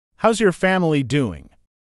How's your family doing?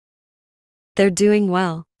 They're doing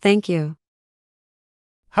well, thank you.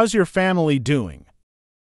 How's your family doing?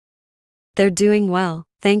 They're doing well,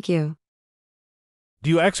 thank you.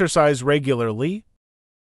 Do you exercise regularly?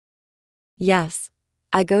 Yes,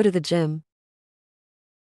 I go to the gym.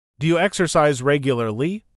 Do you exercise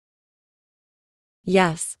regularly?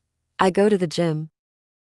 Yes, I go to the gym.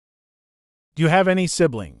 Do you have any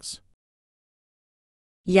siblings?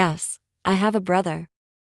 Yes, I have a brother.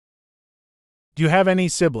 Do you have any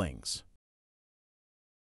siblings?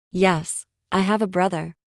 Yes, I have a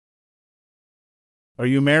brother. Are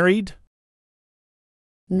you married?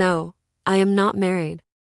 No, I am not married.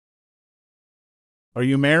 Are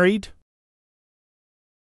you married?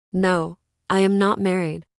 No, I am not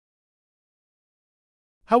married.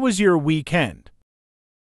 How was your weekend?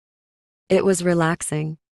 It was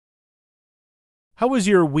relaxing. How was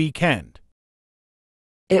your weekend?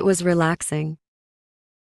 It was relaxing.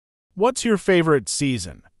 What's your favorite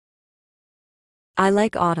season? I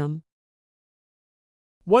like autumn.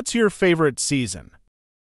 What's your favorite season?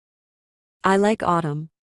 I like autumn.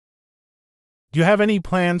 Do you have any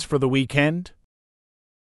plans for the weekend?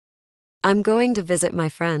 I'm going to visit my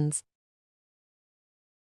friends.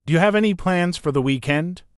 Do you have any plans for the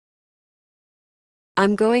weekend?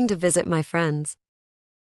 I'm going to visit my friends.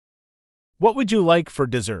 What would you like for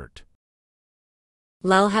dessert?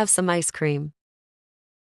 I'll have some ice cream.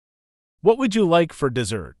 What would you like for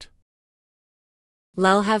dessert?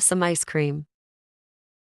 I'll have some ice cream.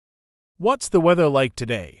 What's the weather like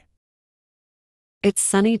today? It's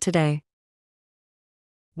sunny today.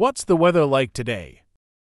 What's the weather like today?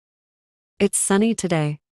 It's sunny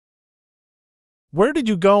today. Where did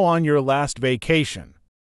you go on your last vacation?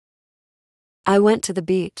 I went to the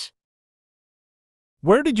beach.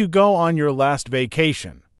 Where did you go on your last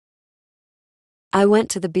vacation? I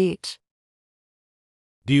went to the beach.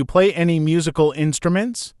 Do you play any musical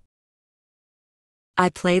instruments? I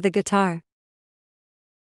play the guitar.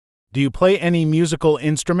 Do you play any musical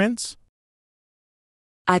instruments?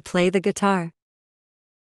 I play the guitar.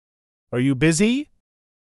 Are you busy?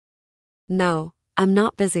 No, I'm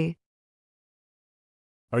not busy.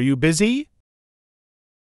 Are you busy?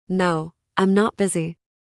 No, I'm not busy.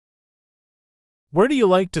 Where do you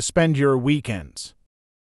like to spend your weekends?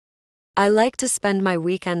 I like to spend my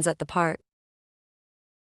weekends at the park.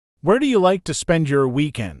 Where do you like to spend your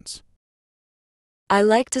weekends? I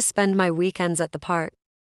like to spend my weekends at the park.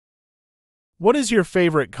 What is your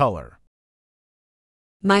favorite color?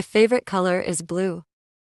 My favorite color is blue.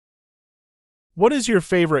 What is your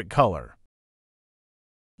favorite color?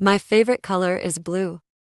 My favorite color is blue.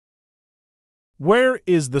 Where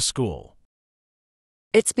is the school?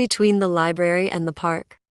 It's between the library and the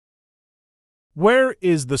park. Where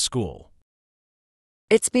is the school?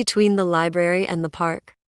 It's between the library and the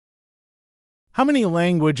park. How many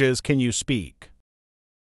languages can you speak?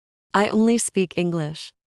 I only speak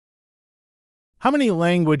English. How many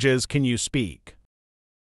languages can you speak?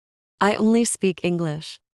 I only speak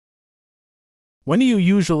English. When do you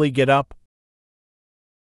usually get up?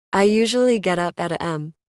 I usually get up at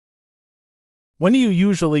a.m. When do you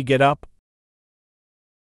usually get up?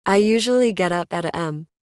 I usually get up at a.m.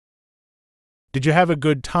 Did you have a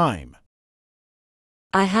good time?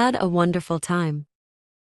 I had a wonderful time.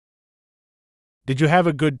 Did you have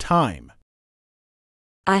a good time?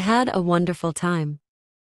 I had a wonderful time.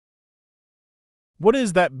 What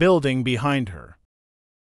is that building behind her?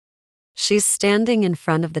 She's standing in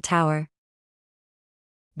front of the tower.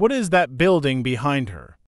 What is that building behind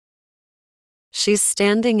her? She's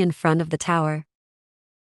standing in front of the tower.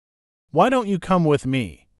 Why don't you come with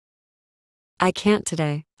me? I can't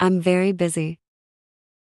today. I'm very busy.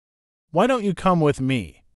 Why don't you come with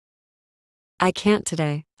me? I can't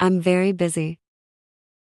today. I'm very busy.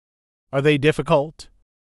 Are they difficult?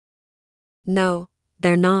 No,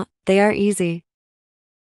 they're not. They are easy.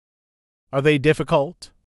 Are they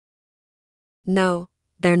difficult? No,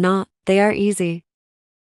 they're not. They are easy.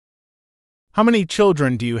 How many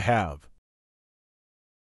children do you have?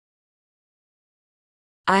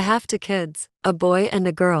 I have 2 kids, a boy and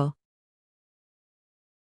a girl.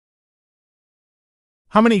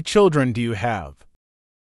 How many children do you have?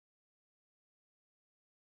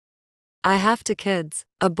 I have 2 kids,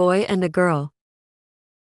 a boy and a girl.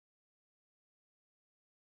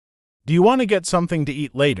 Do you want to get something to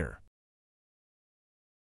eat later?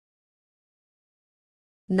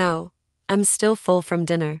 No, I'm still full from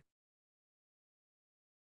dinner.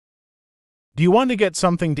 Do you want to get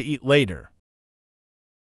something to eat later?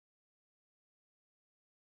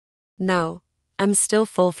 No, I'm still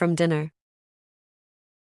full from dinner.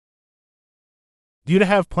 Do you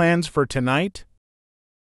have plans for tonight?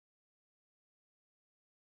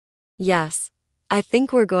 Yes. I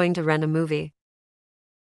think we're going to rent a movie.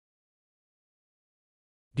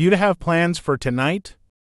 Do you have plans for tonight?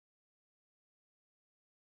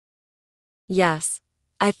 Yes.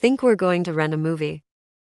 I think we're going to rent a movie.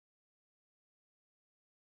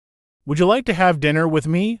 Would you like to have dinner with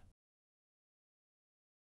me?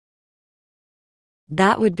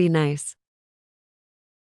 That would be nice.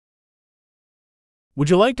 Would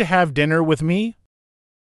you like to have dinner with me?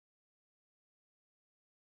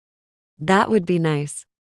 That would be nice.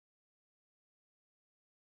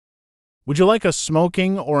 Would you like a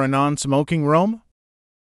smoking or a non-smoking room?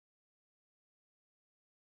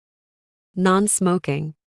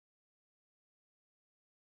 Non-smoking.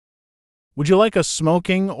 Would you like a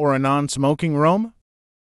smoking or a non-smoking room?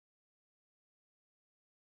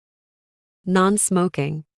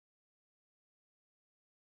 Non-smoking.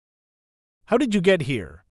 How did you get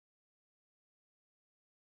here?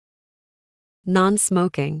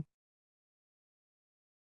 Non-smoking.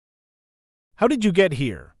 How did you get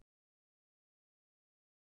here?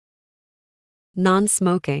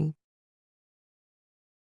 Non-smoking.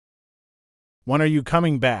 When are you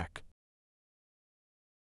coming back?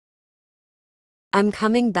 I'm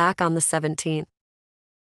coming back on the 17th.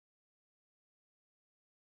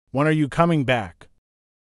 When are you coming back?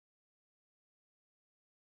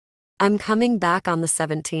 I'm coming back on the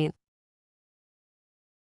 17th.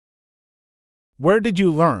 Where did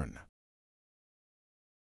you learn?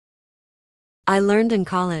 I learned in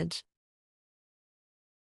college.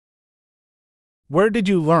 Where did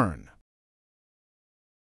you learn?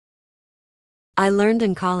 I learned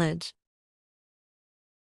in college.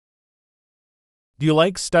 Do you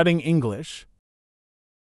like studying English?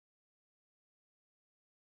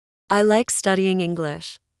 I like studying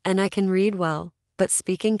English, and I can read well, but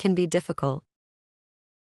speaking can be difficult.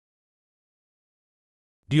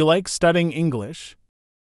 Do you like studying English?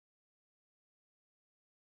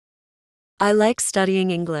 I like studying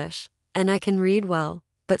English, and I can read well,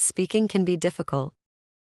 but speaking can be difficult.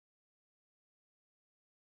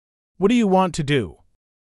 What do you want to do?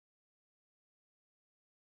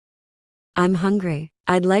 I'm hungry.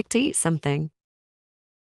 I'd like to eat something.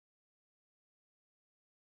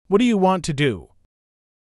 What do you want to do?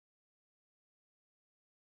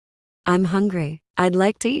 I'm hungry. I'd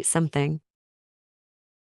like to eat something.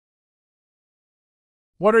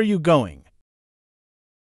 What are you going?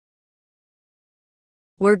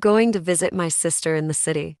 We're going to visit my sister in the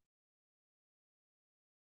city.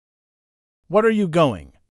 What are you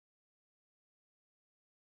going?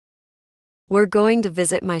 We're going to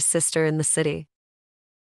visit my sister in the city.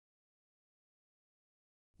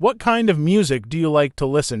 What kind of music do you like to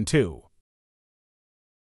listen to?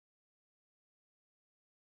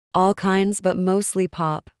 All kinds, but mostly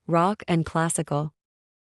pop, rock, and classical.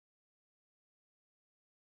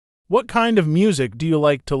 What kind of music do you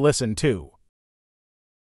like to listen to?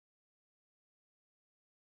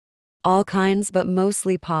 All kinds, but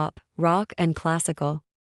mostly pop, rock, and classical.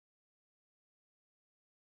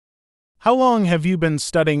 How long have you been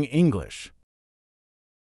studying English?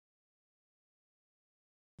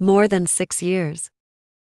 More than 6 years.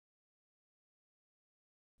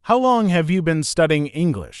 How long have you been studying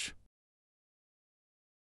English?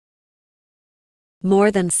 More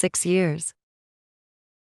than 6 years.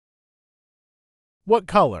 What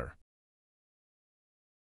color?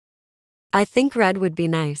 I think red would be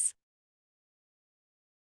nice.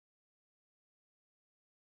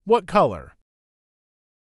 What color?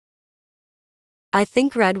 I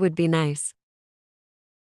think red would be nice.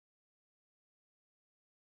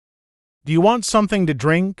 Do you want something to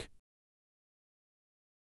drink?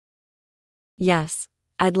 Yes,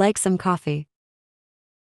 I'd like some coffee.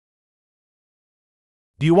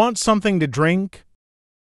 Do you want something to drink?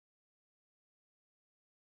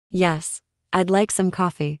 Yes, I'd like some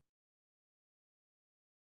coffee.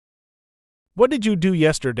 What did you do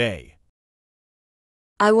yesterday?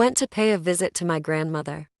 I went to pay a visit to my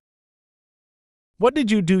grandmother. What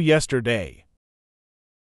did you do yesterday?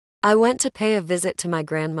 I went to pay a visit to my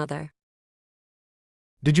grandmother.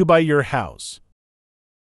 Did you buy your house?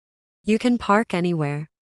 You can park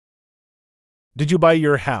anywhere. Did you buy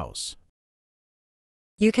your house?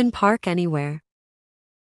 You can park anywhere.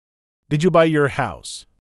 Did you buy your house?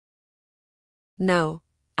 No,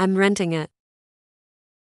 I'm renting it.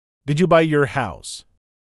 Did you buy your house?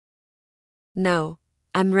 No,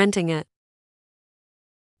 I'm renting it.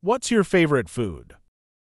 What's your favorite food?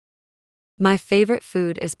 My favorite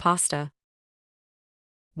food is pasta.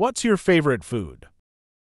 What's your favorite food?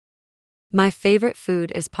 My favorite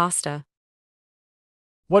food is pasta.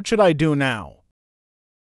 What should I do now?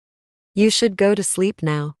 You should go to sleep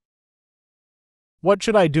now. What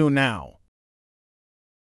should I do now?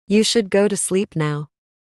 You should go to sleep now.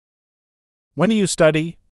 When do you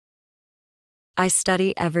study? I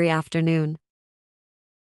study every afternoon.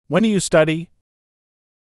 When do you study?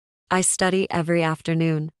 I study every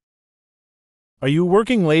afternoon. Are you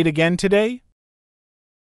working late again today?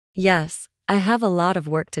 Yes, I have a lot of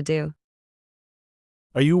work to do.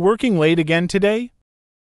 Are you working late again today?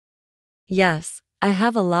 Yes, I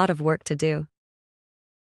have a lot of work to do.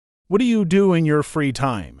 What do you do in your free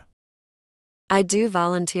time? I do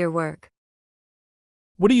volunteer work.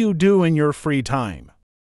 What do you do in your free time?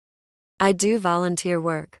 I do volunteer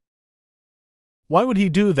work. Why would he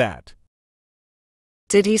do that?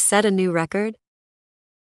 Did he set a new record?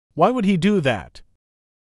 Why would he do that?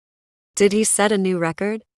 Did he set a new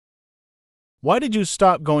record? Why did you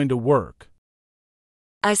stop going to work?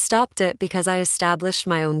 I stopped it because I established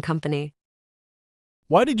my own company.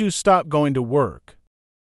 Why did you stop going to work?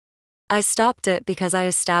 I stopped it because I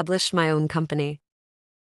established my own company.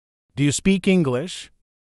 Do you speak English?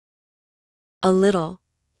 A little,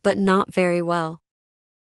 but not very well.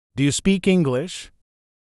 Do you speak English?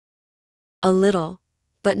 A little,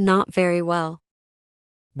 but not very well.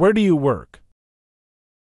 Where do you work?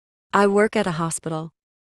 I work at a hospital.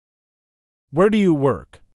 Where do you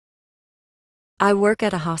work? I work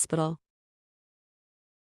at a hospital.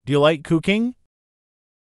 Do you like cooking?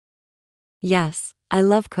 Yes, I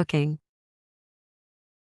love cooking.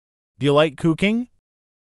 Do you like cooking?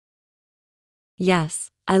 Yes,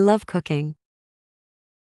 I love cooking.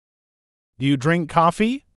 Do you drink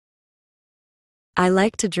coffee? I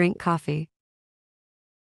like to drink coffee.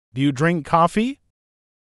 Do you drink coffee?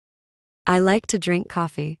 I like to drink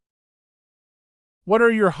coffee. What are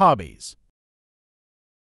your hobbies?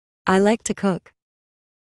 I like to cook.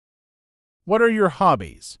 What are your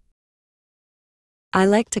hobbies? I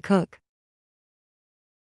like to cook.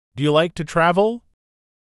 Do you like to travel?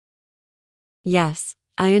 Yes,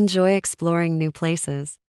 I enjoy exploring new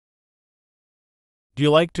places. Do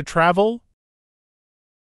you like to travel?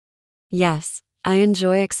 Yes, I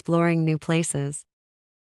enjoy exploring new places.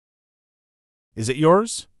 Is it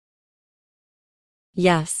yours?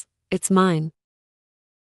 Yes, it's mine.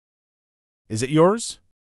 Is it yours?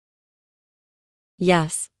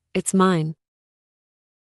 Yes, it's mine.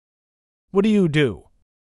 What do you do?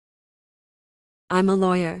 I'm a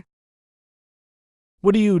lawyer.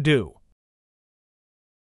 What do you do?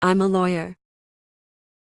 I'm a lawyer.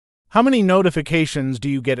 How many notifications do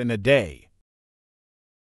you get in a day?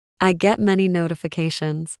 I get many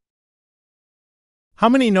notifications. How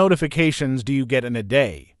many notifications do you get in a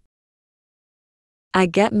day? I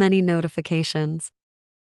get many notifications.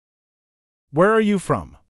 Where are you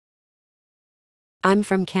from? I'm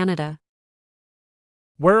from Canada.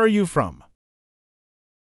 Where are you from?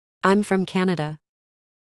 I'm from Canada.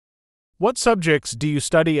 What subjects do you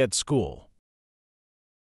study at school?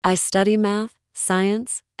 I study math,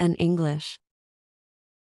 science, and English.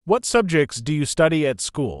 What subjects do you study at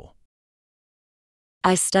school?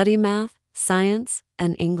 I study math, science,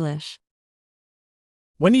 and English.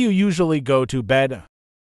 When do you usually go to bed?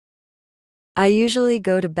 I usually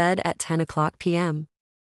go to bed at 10 o'clock p.m.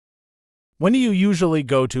 When do you usually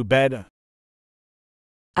go to bed?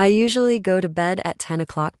 I usually go to bed at 10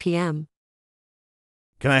 o'clock p.m.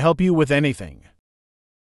 Can I help you with anything?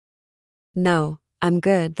 No, I'm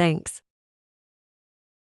good, thanks.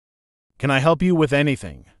 Can I help you with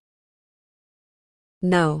anything?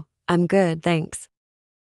 No, I'm good, thanks.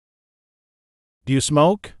 Do you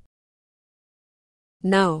smoke?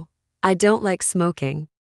 No, I don't like smoking.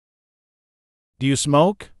 Do you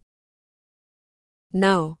smoke?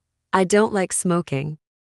 No, I don't like smoking.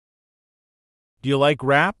 Do you like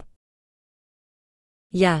rap?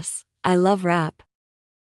 Yes, I love rap.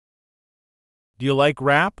 Do you like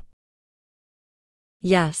rap?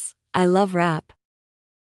 Yes, I love rap.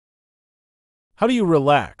 How do you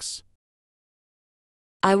relax?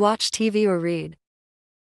 I watch TV or read.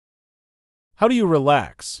 How do you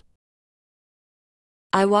relax?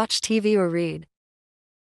 I watch TV or read.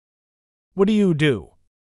 What do you do?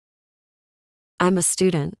 I'm a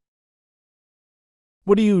student.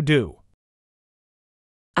 What do you do?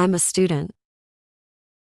 I'm a student.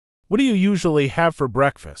 What do you usually have for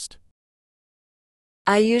breakfast?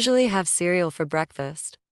 I usually have cereal for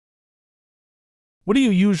breakfast. What do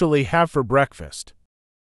you usually have for breakfast?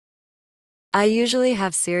 I usually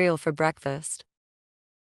have cereal for breakfast.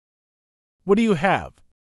 What do you have?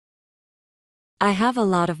 I have a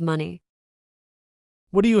lot of money.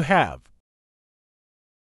 What do you have?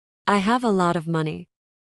 I have a lot of money.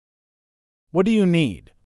 What do you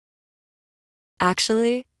need?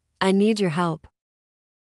 Actually, I need your help.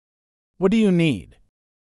 What do you need?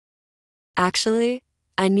 Actually,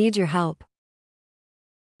 I need your help.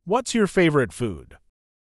 What's your favorite food?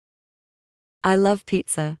 I love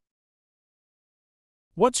pizza.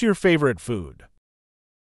 What's your favorite food?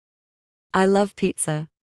 I love pizza.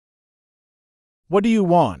 What do you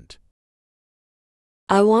want?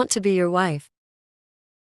 I want to be your wife.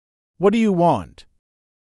 What do you want?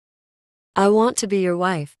 I want to be your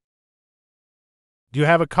wife. Do you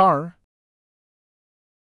have a car?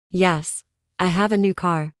 Yes, I have a new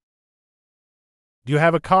car. Do you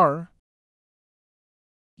have a car?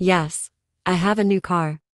 Yes, I have a new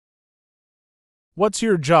car. What's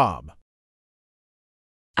your job?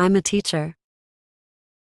 I'm a teacher.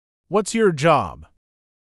 What's your job?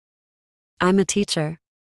 I'm a teacher.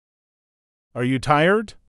 Are you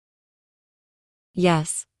tired?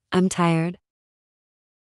 Yes, I'm tired.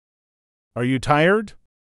 Are you tired?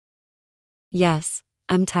 Yes,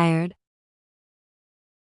 I'm tired.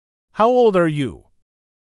 How old are you?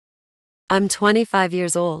 I'm 25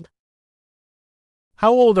 years old.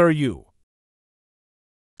 How old are you?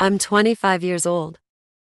 I'm 25 years old.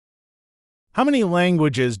 How many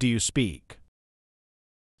languages do you speak?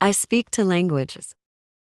 I speak 2 languages.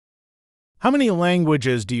 How many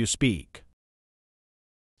languages do you speak?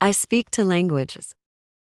 I speak 2 languages.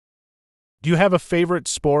 Do you have a favorite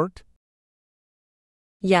sport?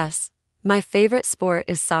 Yes, my favorite sport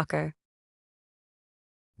is soccer.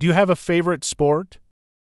 Do you have a favorite sport?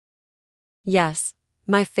 Yes,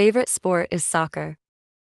 my favorite sport is soccer.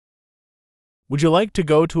 Would you like to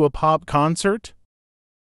go to a pop concert?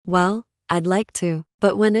 Well, I'd like to,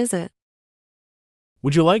 but when is it?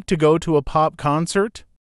 Would you like to go to a pop concert?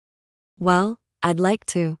 Well, I'd like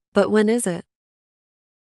to, but when is it?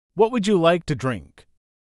 What would you like to drink?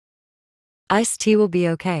 Iced tea will be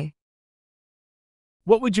okay.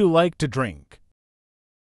 What would you like to drink?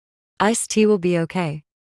 Iced tea will be okay.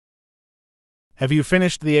 Have you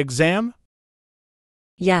finished the exam?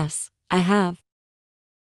 Yes, I have.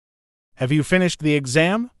 Have you finished the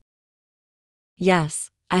exam? Yes,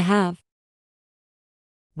 I have.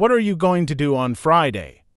 What are you going to do on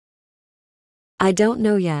Friday? I don't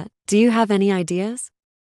know yet. Do you have any ideas?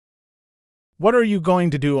 What are you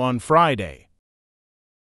going to do on Friday?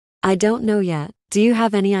 I don't know yet. Do you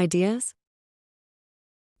have any ideas?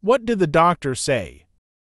 What did the doctor say?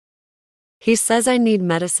 He says I need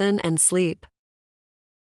medicine and sleep.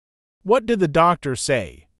 What did the doctor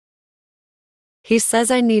say? He says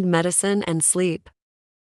I need medicine and sleep.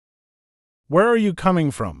 Where are you coming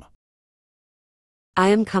from? I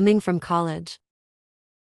am coming from college.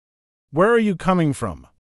 Where are you coming from?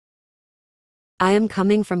 I am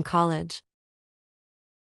coming from college.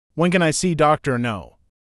 When can I see Dr. No?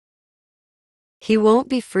 He won't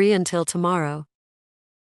be free until tomorrow.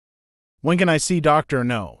 When can I see Dr.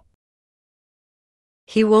 No?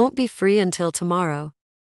 He won't be free until tomorrow.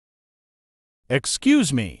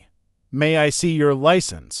 Excuse me. May I see your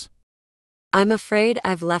license? I'm afraid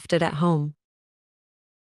I've left it at home.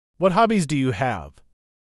 What hobbies do you have?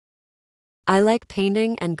 I like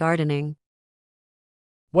painting and gardening.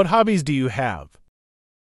 What hobbies do you have?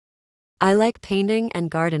 I like painting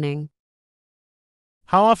and gardening.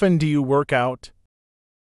 How often do you work out?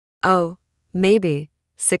 Oh, maybe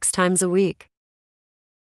 6 times a week.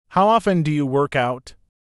 How often do you work out?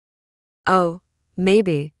 Oh,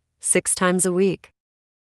 maybe 6 times a week.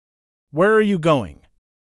 Where are you going?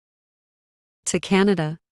 To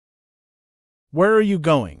Canada. Where are you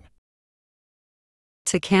going?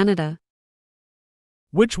 To Canada.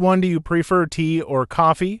 Which one do you prefer, tea or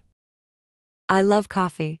coffee? I love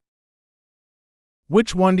coffee.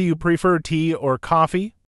 Which one do you prefer, tea or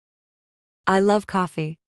coffee? I love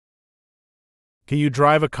coffee. Can you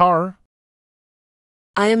drive a car?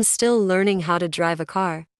 I am still learning how to drive a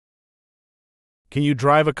car. Can you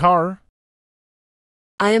drive a car?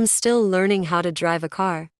 I am still learning how to drive a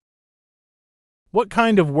car. What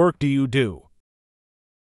kind of work do you do?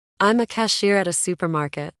 I'm a cashier at a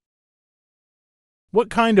supermarket. What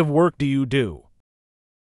kind of work do you do?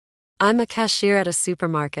 I'm a cashier at a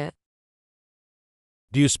supermarket.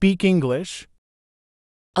 Do you speak English?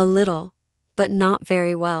 A little, but not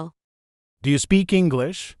very well. Do you speak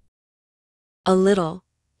English? A little,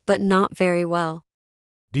 but not very well.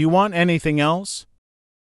 Do you want anything else?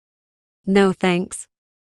 No thanks.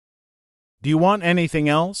 Do you want anything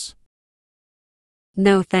else?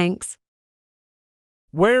 No thanks.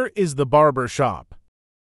 Where is the barber shop?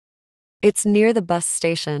 It's near the bus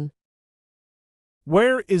station.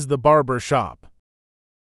 Where is the barber shop?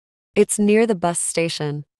 It's near the bus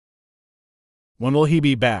station. When will he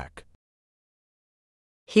be back?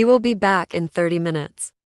 He will be back in 30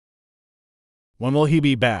 minutes. When will he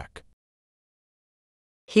be back?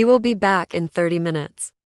 He will be back in 30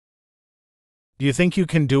 minutes. Do you think you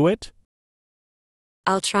can do it?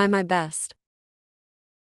 I'll try my best.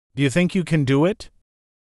 Do you think you can do it?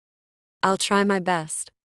 I'll try my best.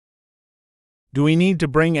 Do we need to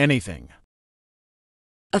bring anything?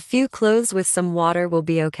 A few clothes with some water will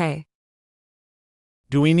be okay.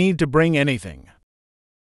 Do we need to bring anything?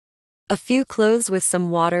 A few clothes with some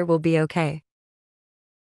water will be okay.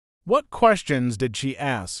 What questions did she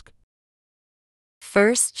ask?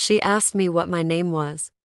 First, she asked me what my name was.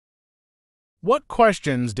 What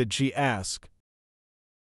questions did she ask?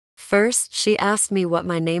 First, she asked me what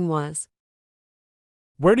my name was.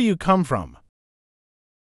 Where do you come from?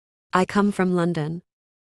 I come from London.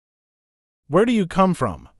 Where do you come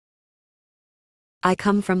from? I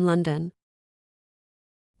come from London.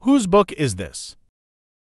 Whose book is this?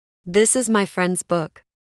 This is my friend's book.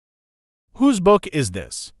 Whose book is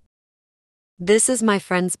this? This is my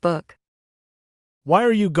friend's book. Why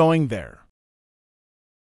are you going there?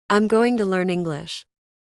 I'm going to learn English.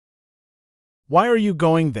 Why are you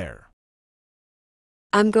going there?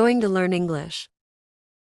 I'm going to learn English.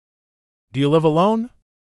 Do you live alone?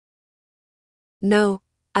 No,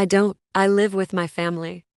 I don't. I live with my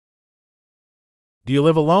family. Do you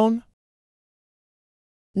live alone?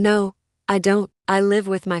 No, I don't. I live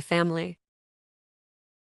with my family.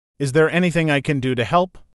 Is there anything I can do to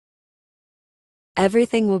help?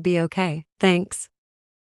 Everything will be okay, thanks.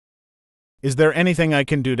 Is there anything I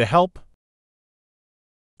can do to help?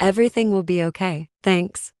 Everything will be okay,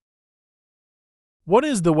 thanks. What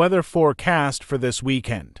is the weather forecast for this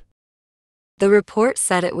weekend? The report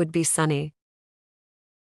said it would be sunny.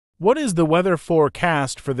 What is the weather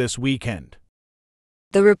forecast for this weekend?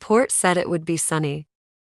 The report said it would be sunny.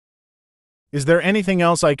 Is there anything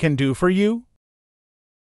else I can do for you?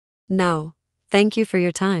 No, thank you for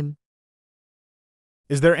your time.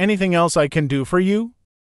 Is there anything else I can do for you?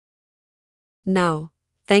 No,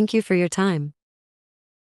 thank you for your time.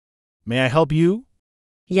 May I help you?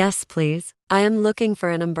 Yes, please. I am looking for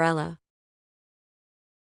an umbrella.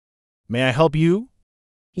 May I help you?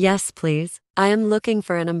 Yes, please. I am looking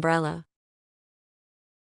for an umbrella.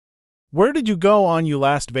 Where did you go on your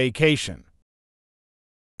last vacation?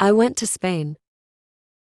 I went to Spain.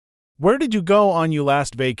 Where did you go on your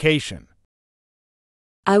last vacation?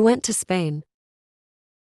 I went to Spain.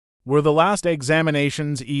 Were the last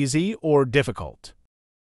examinations easy or difficult?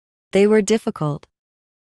 They were difficult.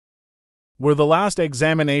 Were the last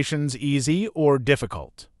examinations easy or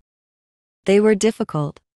difficult? They were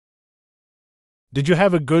difficult. Did you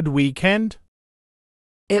have a good weekend?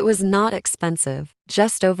 It was not expensive,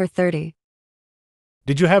 just over 30.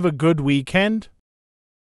 Did you have a good weekend?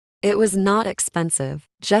 It was not expensive,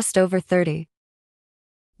 just over 30.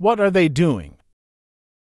 What are they doing?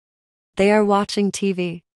 They are watching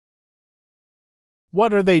TV.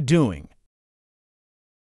 What are they doing?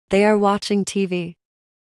 They are watching TV.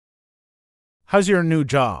 How's your new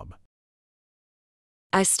job?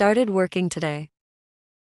 I started working today.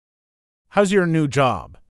 How's your new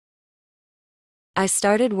job? I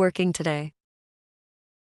started working today.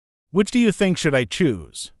 Which do you think should I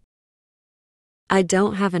choose? I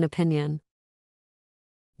don't have an opinion.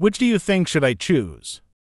 Which do you think should I choose?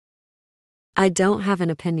 I don't have an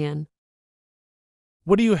opinion.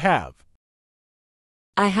 What do you have?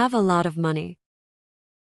 I have a lot of money.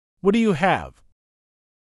 What do you have?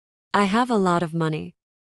 I have a lot of money.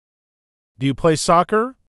 Do you play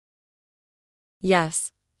soccer?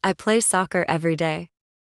 Yes, I play soccer every day.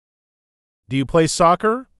 Do you play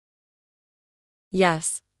soccer?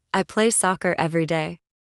 Yes, I play soccer every day.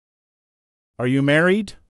 Are you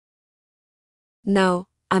married? No,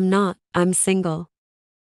 I'm not. I'm single.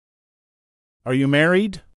 Are you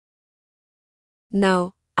married?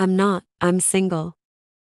 No, I'm not. I'm single.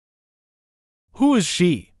 Who is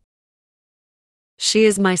she? She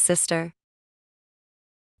is my sister.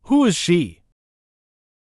 Who is she?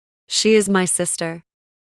 She is my sister.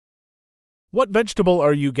 What vegetable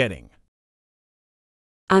are you getting?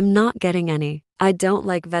 I'm not getting any. I don't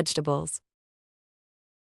like vegetables.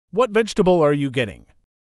 What vegetable are you getting?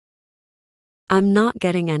 I'm not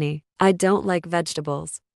getting any. I don't like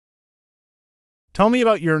vegetables. Tell me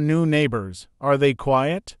about your new neighbors. Are they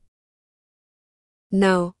quiet?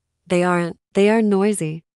 No, they aren't. They are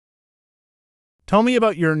noisy. Tell me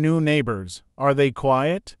about your new neighbors. Are they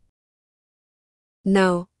quiet?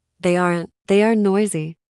 No, they aren't. They are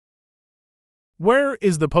noisy. Where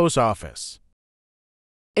is the post office?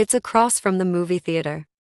 It's across from the movie theater.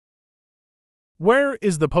 Where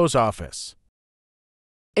is the post office?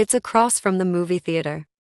 It's across from the movie theater.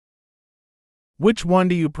 Which one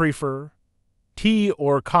do you prefer? Tea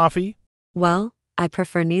or coffee? Well, I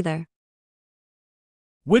prefer neither.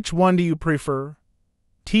 Which one do you prefer?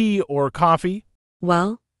 Tea or coffee?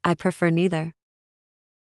 Well, I prefer neither.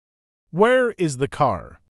 Where is the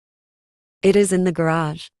car? It is in the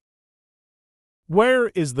garage. Where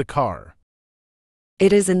is the car?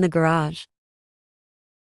 It is in the garage.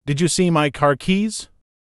 Did you see my car keys?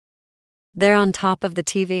 They're on top of the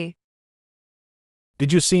TV.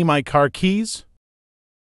 Did you see my car keys?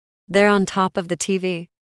 They're on top of the TV.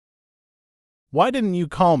 Why didn't you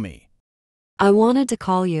call me? I wanted to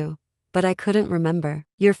call you, but I couldn't remember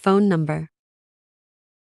your phone number.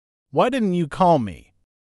 Why didn't you call me?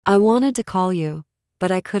 I wanted to call you, but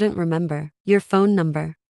I couldn't remember your phone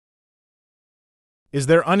number. Is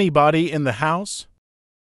there anybody in the house?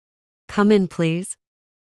 Come in, please.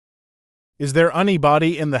 Is there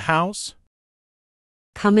anybody in the house?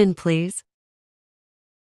 Come in, please.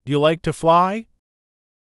 Do you like to fly?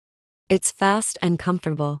 It's fast and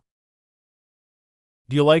comfortable.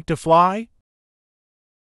 Do you like to fly?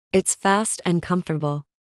 It's fast and comfortable.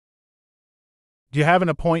 Do you have an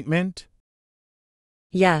appointment?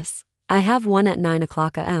 Yes, I have one at 9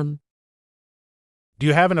 o'clock a.m. Do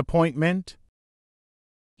you have an appointment?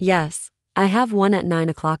 Yes, I have one at 9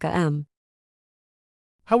 o'clock a.m.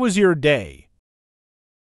 How was your day?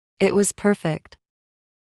 It was perfect.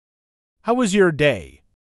 How was your day?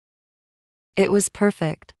 It was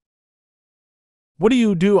perfect. What do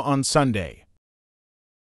you do on Sunday?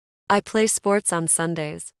 I play sports on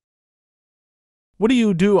Sundays. What do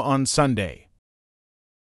you do on Sunday?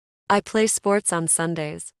 I play sports on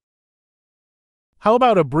Sundays. How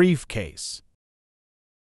about a briefcase?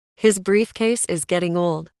 His briefcase is getting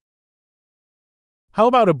old. How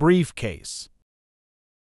about a briefcase?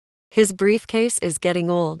 His briefcase is getting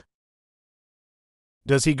old.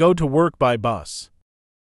 Does he go to work by bus?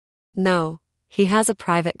 No, he has a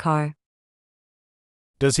private car.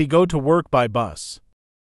 Does he go to work by bus?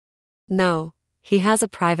 No, he has a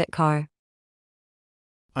private car.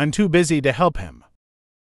 I'm too busy to help him.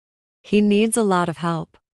 He needs a lot of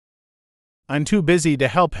help. I'm too busy to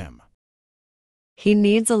help him. He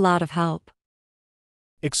needs a lot of help.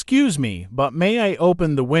 Excuse me, but may I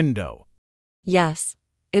open the window? Yes,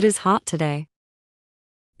 it is hot today.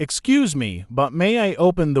 Excuse me, but may I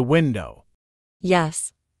open the window?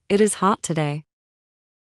 Yes, it is hot today.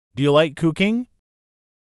 Do you like cooking?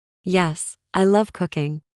 Yes, I love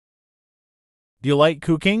cooking. Do you like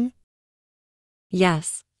cooking?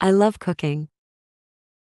 Yes, I love cooking.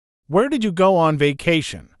 Where did you go on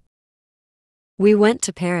vacation? We went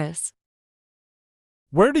to Paris.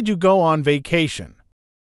 Where did you go on vacation?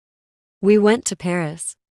 We went to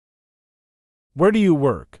Paris. Where do you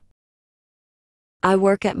work? I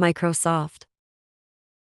work at Microsoft.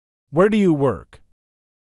 Where do you work?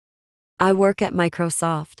 I work at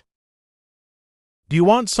Microsoft. Do you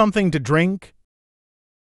want something to drink?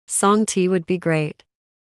 Song tea would be great.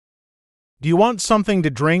 Do you want something to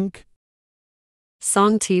drink?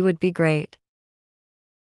 Song tea would be great.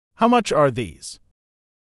 How much are these?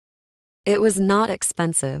 It was not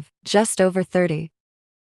expensive, just over 30.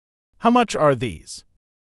 How much are these?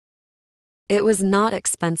 It was not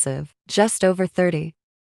expensive, just over 30.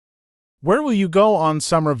 Where will you go on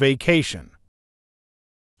summer vacation?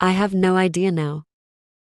 I have no idea now.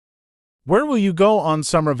 Where will you go on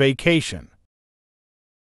summer vacation?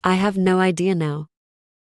 I have no idea now.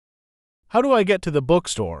 How do I get to the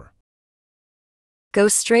bookstore? Go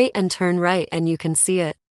straight and turn right and you can see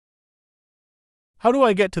it. How do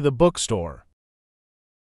I get to the bookstore?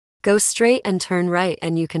 Go straight and turn right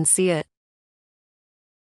and you can see it.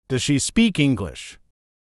 Does she speak English?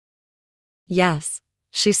 Yes,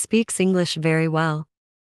 she speaks English very well.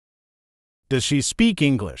 Does she speak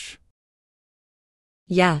English?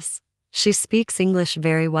 Yes, she speaks English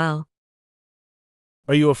very well.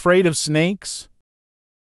 Are you afraid of snakes?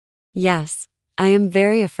 Yes, I am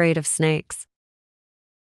very afraid of snakes.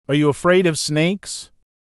 Are you afraid of snakes?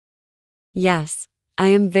 Yes, I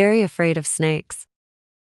am very afraid of snakes.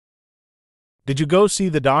 Did you go see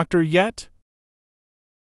the doctor yet?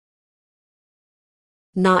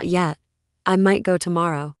 Not yet. I might go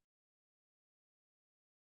tomorrow.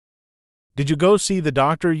 Did you go see the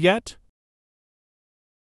doctor yet?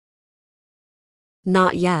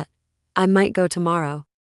 Not yet. I might go tomorrow.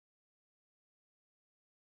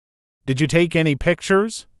 Did you take any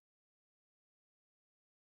pictures?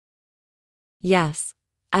 Yes,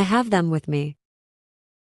 I have them with me.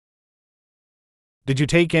 Did you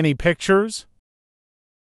take any pictures?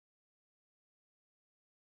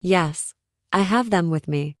 Yes, I have them with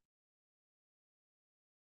me.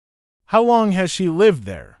 How long has she lived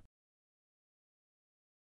there?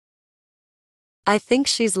 I think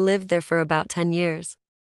she's lived there for about 10 years.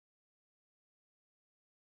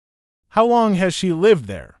 How long has she lived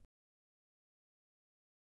there?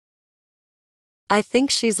 I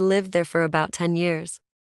think she's lived there for about 10 years.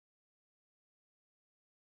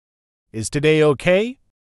 Is today okay?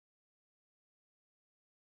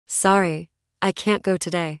 Sorry, I can't go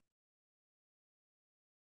today.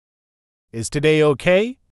 Is today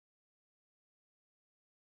okay?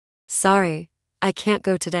 Sorry, I can't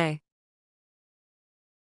go today.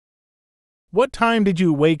 What time did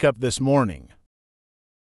you wake up this morning?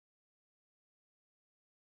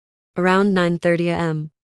 Around 9:30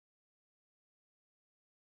 a.m.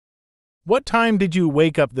 What time did you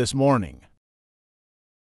wake up this morning?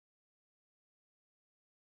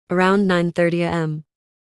 Around 9:30 a.m.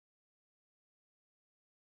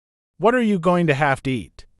 What are you going to have to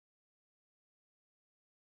eat?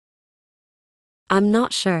 I'm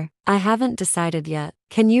not sure. I haven't decided yet.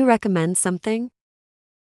 Can you recommend something?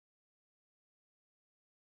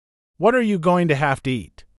 What are you going to have to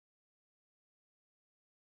eat?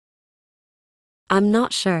 I'm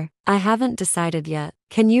not sure. I haven't decided yet.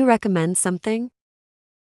 Can you recommend something?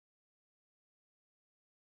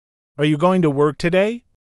 Are you going to work today?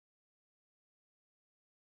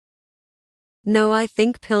 No, I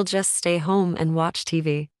think I'll just stay home and watch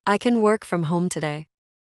TV. I can work from home today.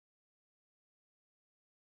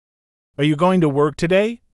 Are you going to work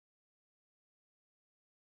today?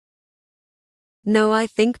 No, I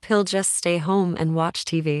think I'll just stay home and watch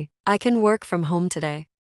TV. I can work from home today.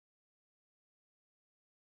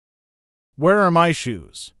 Where are my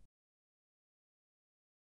shoes?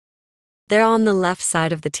 They're on the left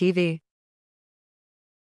side of the TV.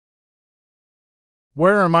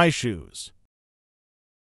 Where are my shoes?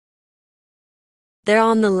 They're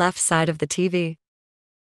on the left side of the TV.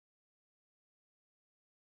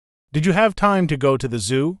 Did you have time to go to the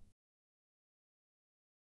zoo?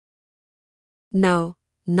 No,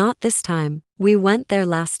 not this time. We went there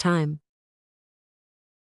last time.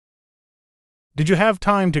 Did you have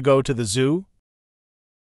time to go to the zoo?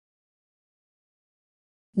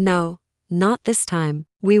 No, not this time.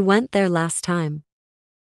 We went there last time.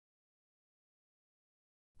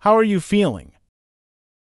 How are you feeling?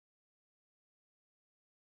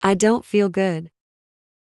 I don't feel good.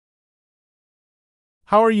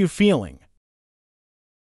 How are you feeling?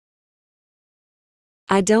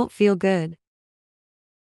 I don't feel good.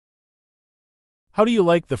 How do you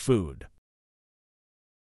like the food?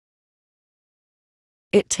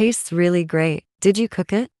 It tastes really great. Did you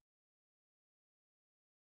cook it?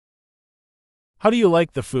 How do you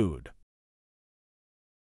like the food?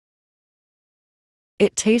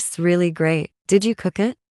 It tastes really great. Did you cook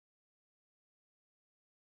it?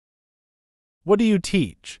 What do you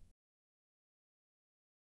teach?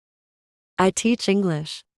 I teach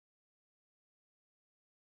English.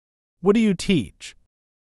 What do you teach?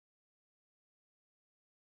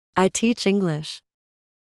 I teach English.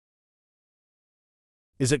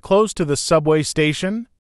 Is it close to the subway station?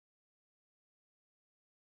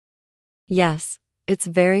 Yes, it's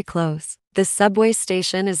very close. The subway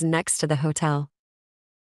station is next to the hotel.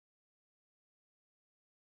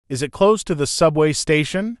 Is it close to the subway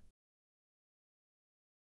station?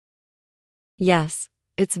 Yes,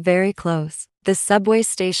 it's very close. The subway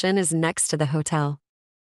station is next to the hotel.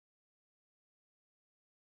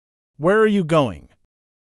 Where are you going?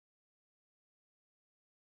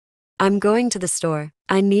 I'm going to the store.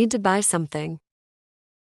 I need to buy something.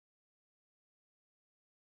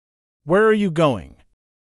 Where are you going?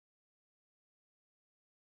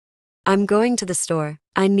 I'm going to the store.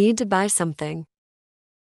 I need to buy something.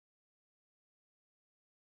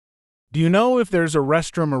 Do you know if there's a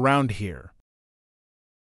restroom around here?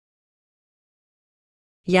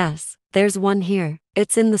 Yes, there's one here.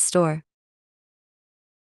 It's in the store.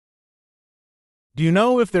 Do you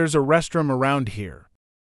know if there's a restroom around here?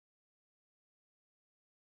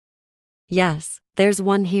 Yes, there's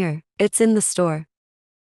one here. It's in the store.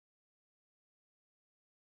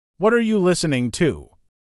 What are you listening to?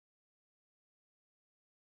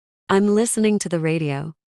 I'm listening to the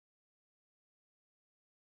radio.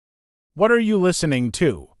 What are you listening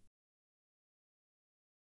to?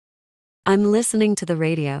 I'm listening to the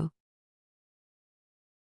radio.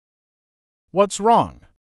 What's wrong?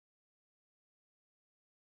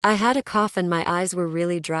 I had a cough and my eyes were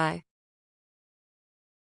really dry.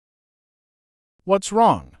 What's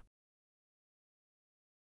wrong?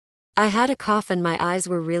 I had a cough and my eyes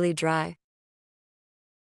were really dry.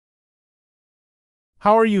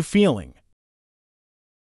 How are you feeling?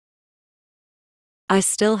 I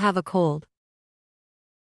still have a cold.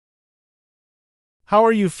 How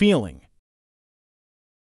are you feeling?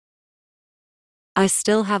 I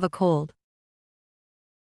still have a cold.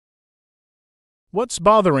 What's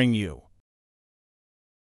bothering you?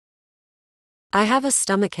 I have a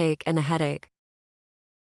stomachache and a headache.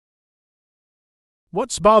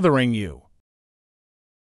 What's bothering you?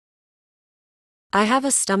 I have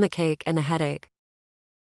a stomachache and a headache.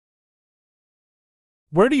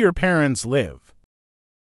 Where do your parents live?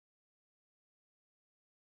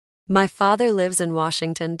 My father lives in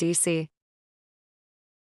Washington, D.C.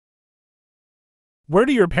 Where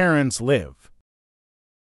do your parents live?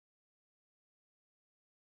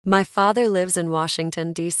 My father lives in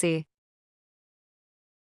Washington, D.C.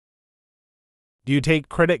 Do you take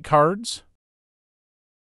credit cards?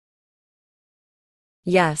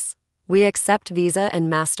 Yes, we accept Visa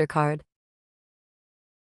and MasterCard.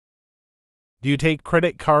 Do you take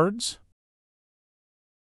credit cards?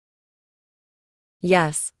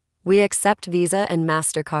 Yes, we accept Visa and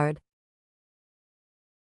MasterCard.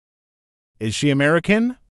 Is she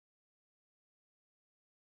American?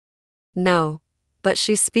 No, but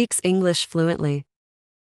she speaks English fluently.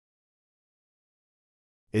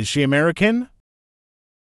 Is she American?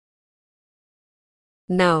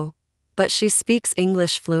 No, but she speaks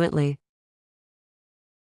English fluently.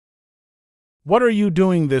 What are you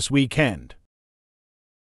doing this weekend?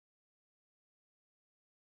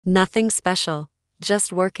 Nothing special,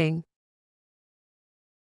 just working.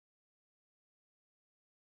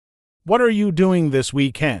 What are you doing this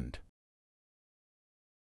weekend?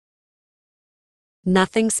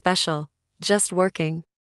 Nothing special, just working.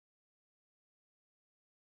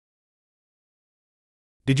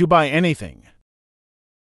 Did you buy anything?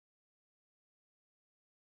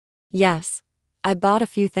 Yes, I bought a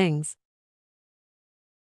few things.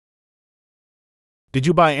 Did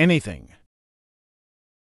you buy anything?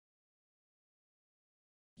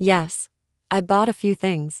 Yes, I bought a few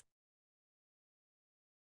things.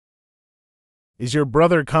 Is your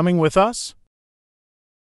brother coming with us?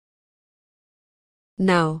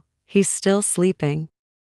 No, he's still sleeping.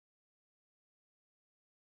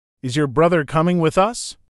 Is your brother coming with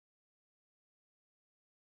us?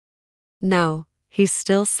 No, he's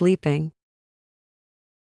still sleeping.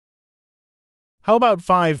 How about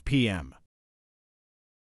 5 p.m.?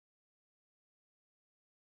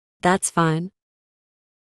 That's fine.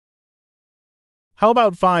 How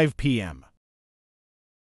about 5 p.m.?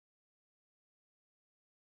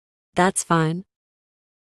 That's fine.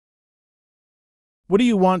 What do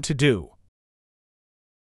you want to do?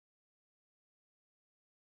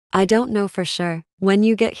 I don't know for sure. When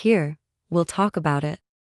you get here, we'll talk about it.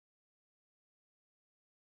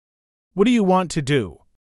 What do you want to do?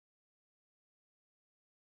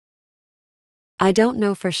 I don't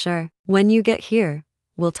know for sure. When you get here,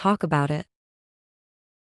 we'll talk about it.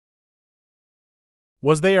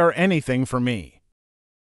 Was there anything for me?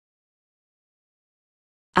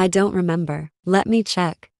 I don't remember. Let me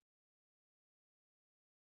check.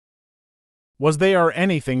 Was there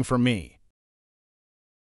anything for me?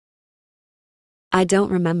 I don't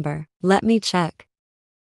remember. Let me check.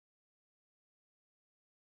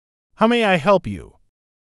 How may I help you?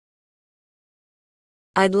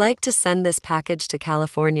 I'd like to send this package to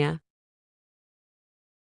California.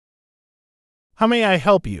 How may I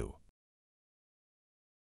help you?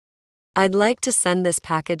 I'd like to send this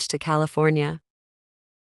package to California.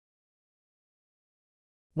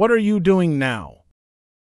 What are you doing now?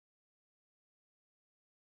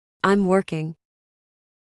 I'm working.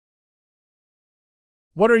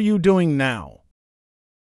 What are you doing now?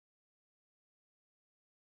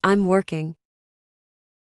 I'm working.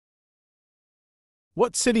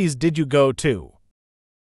 What cities did you go to?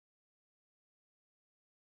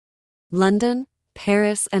 London,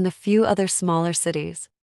 Paris, and a few other smaller cities.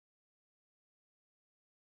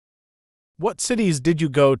 What cities did you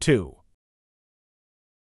go to?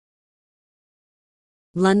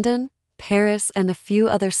 London, Paris, and a few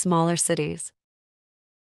other smaller cities.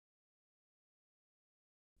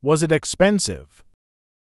 Was it expensive?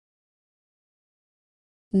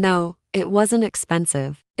 No, it wasn't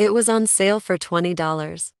expensive. It was on sale for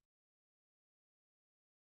 $20.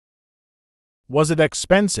 Was it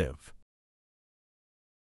expensive?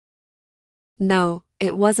 No,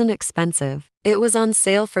 it wasn't expensive. It was on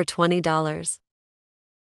sale for $20.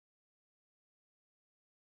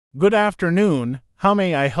 Good afternoon, how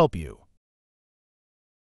may I help you?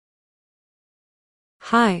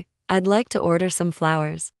 Hi, I'd like to order some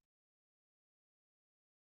flowers.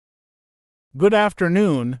 Good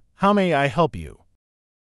afternoon, how may I help you?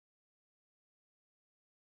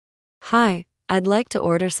 Hi, I'd like to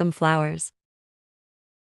order some flowers.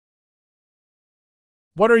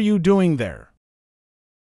 What are you doing there?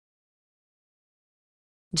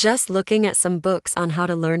 Just looking at some books on how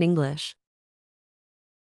to learn English.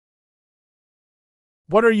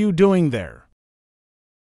 What are you doing there?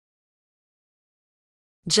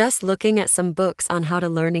 Just looking at some books on how to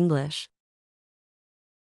learn English.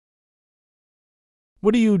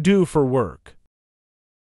 What do you do for work?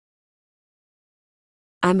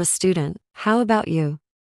 I'm a student. How about you?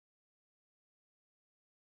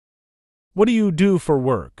 What do you do for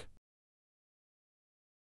work?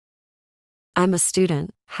 I'm a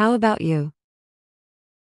student. How about you?